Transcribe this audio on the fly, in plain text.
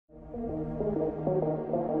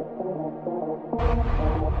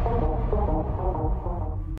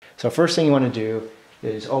So first thing you want to do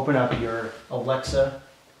is open up your Alexa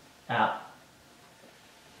app,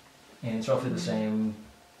 and it's roughly the same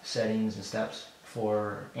settings and steps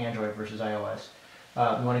for Android versus iOS.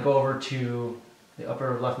 You want to go over to the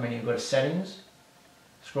upper left menu, go to Settings,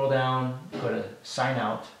 scroll down, go to Sign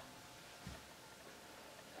Out,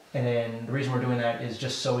 and then the reason we're doing that is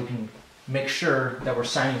just so we can make sure that we're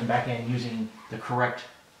signing back in using the correct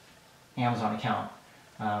Amazon account.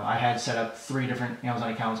 I had set up 3 different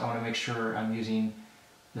Amazon accounts. I want to make sure I'm using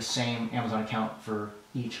the same Amazon account for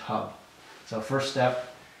each hub. So first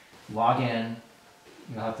step, log in.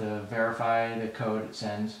 You'll have to verify the code it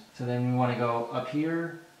sends. So then we want to go up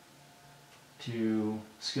here to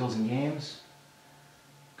Skills and Games,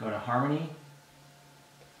 go to Harmony,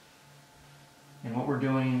 and what we're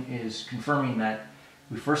doing is confirming that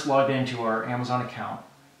we first logged into our Amazon account,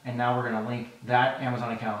 and now we're going to link that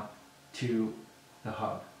Amazon account to the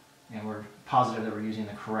hub, and we're positive that we're using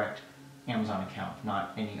the correct Amazon account,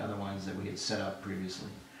 not any other ones that we had set up previously.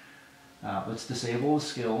 Let's disable the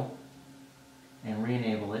skill and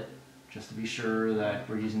re-enable it just to be sure that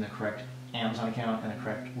we're using the correct Amazon account and the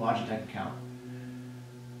correct Logitech account.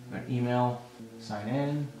 We're going to email, sign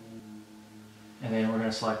in, and then we're going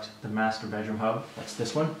to select the master bedroom hub. That's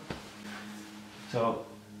this one. So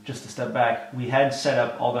just to step back, we had set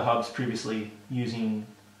up all the hubs previously using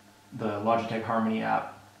the Logitech Harmony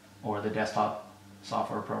app or the desktop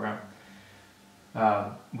software program.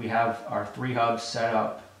 We have our 3 hubs set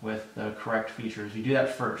up with the correct features. We do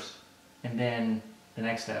that first, and then the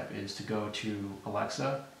next step is to go to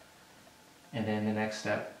Alexa, and then the next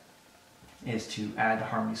step is to add the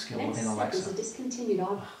Harmony skill within Alexa. Next step is a discontinued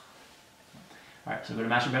order. Alright, so go to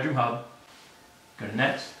Master Bedroom Hub, go to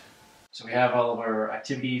Next. So we have all of our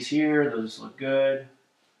activities here, those look good.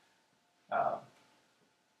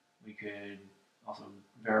 We could also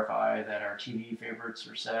verify that our TV favorites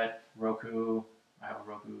are set. Roku, I have a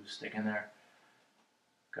Roku stick in there.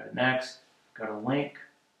 Go to Next, go to Link.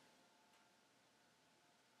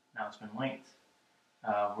 Now it's been linked.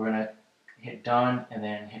 We're going to hit Done and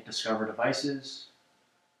then hit Discover Devices.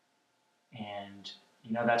 And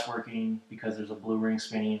you know that's working because there's a blue ring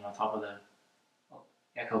spinning on top of the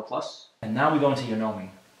Echo Plus. And now we go into Yonomi.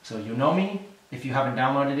 So Yonomi, if you haven't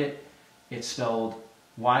downloaded it, it's spelled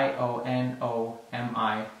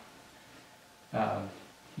Y-O-N-O-M-I.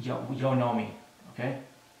 Yonomi, okay?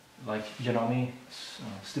 Like Yonomi,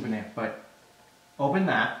 stupid name, but open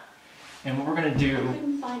that, and what we're gonna do. I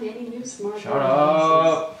couldn't find any new smart shut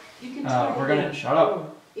up. You can try we're gonna shut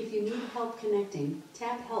up. If you need help connecting,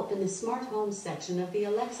 tap Help in the Smart Home section of the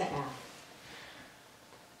Alexa app.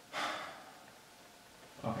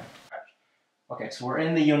 Okay. Okay, so we're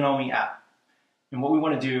in the Yonomi app, and what we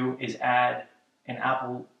want to do is add an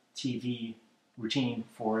Apple TV routine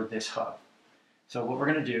for this hub. So what we're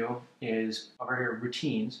going to do is over here,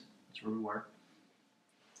 routines, that's where we were.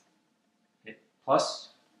 Hit plus,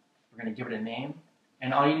 we're going to give it a name,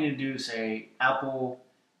 and all you need to do is say Apple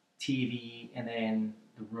TV and then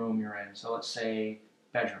the room you're in. So let's say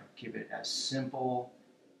bedroom. Keep it as simple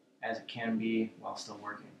as it can be while still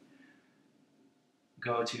working.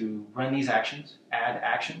 Go to run these actions, add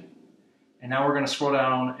action, and now we're going to scroll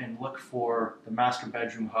down and look for the master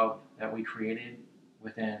bedroom hub that we created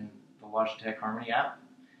within the Logitech Harmony app.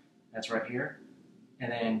 That's right here.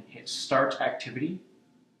 And then hit Start Activity,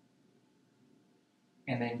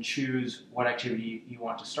 and then choose what activity you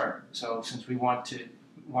want to start. So since we wanted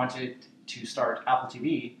to start Apple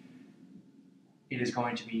TV, it is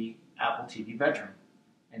going to be Apple TV Bedroom.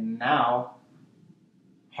 And now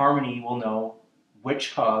Harmony will know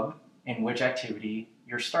which hub and which activity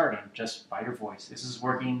you're starting just by your voice. This is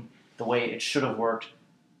working the way it should have worked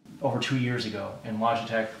over 2 years ago, and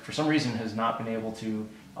Logitech for some reason has not been able to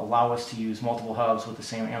allow us to use multiple hubs with the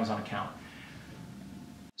same Amazon account.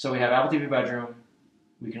 So we have Apple TV Bedroom.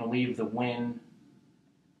 We can leave the Win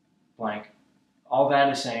blank. All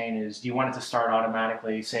that is saying is, do you want it to start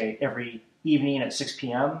automatically, say every evening at 6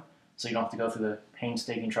 p.m. so you don't have to go through the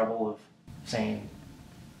painstaking trouble of saying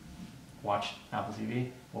watch Apple TV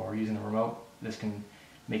or using the remote? This can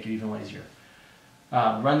make it even lazier.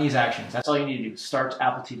 Run these actions. That's all you need to do. Start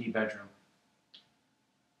Apple TV Bedroom.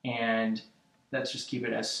 And let's just keep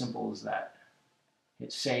it as simple as that.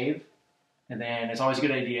 Hit save. And then it's always a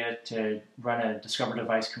good idea to run a Discover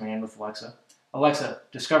Device command with Alexa. Alexa,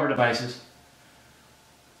 discover devices.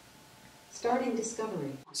 Starting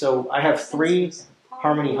discovery. So I have 3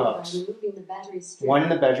 Harmony hubs. One in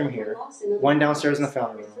the bedroom here, one downstairs in the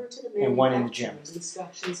family room, and one in the gym.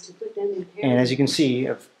 And as you can see,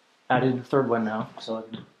 I've added a 3rd one now, so I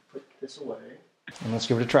can put this away. And let's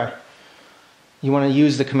give it a try. You want to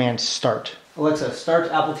use the command start. Alexa,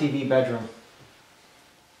 start Apple TV bedroom.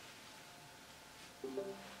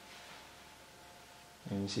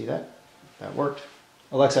 And you see that? That worked.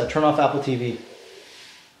 Alexa, turn off Apple TV.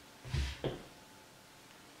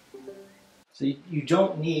 So you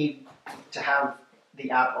don't need to have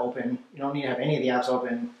the app open. You don't need to have any of the apps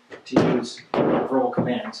open to use verbal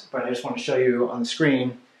commands. But I just want to show you on the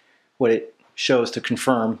screen what it shows to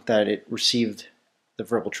confirm that it received the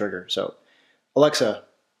verbal trigger. So, Alexa,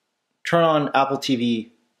 turn on Apple TV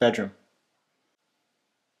bedroom.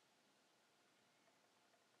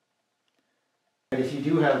 If you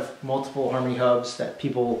do have multiple Harmony hubs that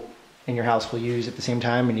people in your house will use at the same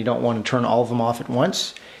time and you don't want to turn all of them off at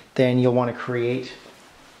once, then you'll want to create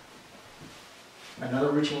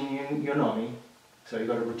another routine you know me. So you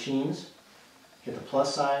go to routines, hit the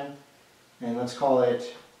plus sign, and let's call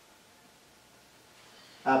it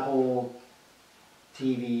Apple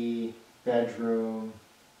TV bedroom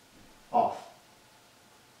off.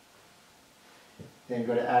 Then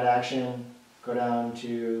go to add action, go down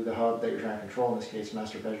to the hub that you're trying to control, in this case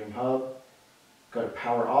master bedroom hub. Go to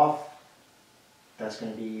power off, that's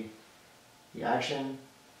going to be the action.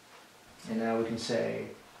 And now we can say,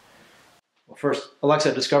 well, first,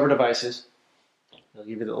 Alexa, discover devices. I'll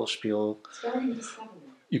give you the little spiel. Starting discovery.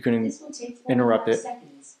 You can This will take interrupt it.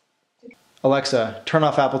 seconds. Alexa, turn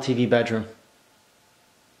off Apple TV bedroom.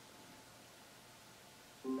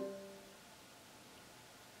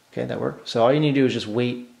 Okay, that worked. So all you need to do is just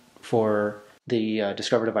wait for the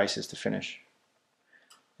discover devices to finish.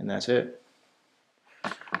 And that's it.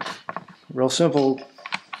 Real simple.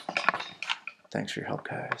 Thanks for your help,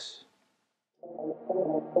 guys.